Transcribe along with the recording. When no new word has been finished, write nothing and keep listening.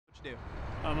you do?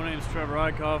 My name is Trevor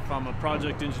Eickhoff. I'm a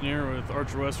project engineer with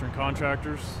Archer Western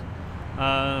Contractors.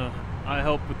 I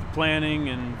help with the planning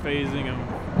and phasing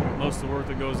of most of the work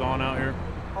that goes on out here.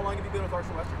 How long have you been with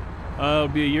Archer Western? It'll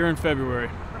be a year in February.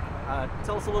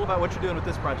 Tell us a little about what you're doing with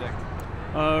this project.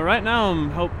 Right now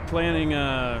I'm planning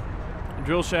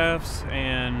drill shafts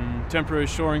and temporary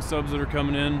shoring subs that are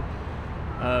coming in.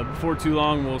 Before too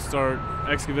long we'll start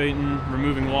excavating,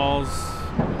 removing walls,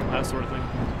 that sort of thing.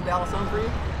 Dallas home for you?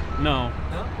 No.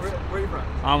 No? Where are you from?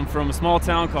 I'm from a small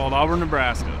town called Auburn,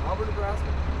 Nebraska. Auburn, Nebraska.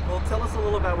 Well, tell us a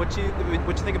little about what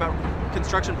you think about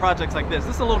construction projects like this.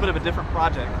 This is a little bit of a different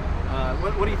project.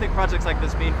 What do you think projects like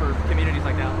this mean for communities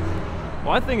like Dallas?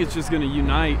 Well, I think it's just going to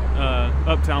unite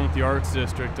Uptown with the Arts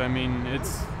District. I mean,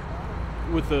 it's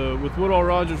with Woodall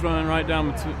Rodgers running right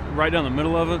down the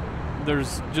middle of it.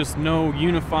 There's just no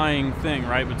unifying thing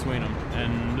right between them,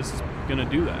 and this is going to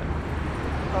do that.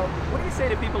 What do you say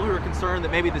to people who are concerned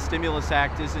that maybe the Stimulus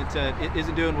Act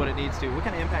isn't doing what it needs to? What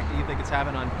kind of impact do you think it's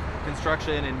having on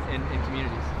construction and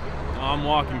communities? I'm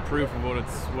walking proof of what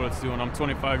it's doing. I'm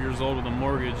 25 years old with a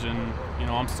mortgage, and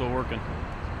I'm still working.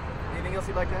 Anything else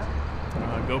you'd like to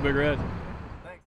add? Go Big Red.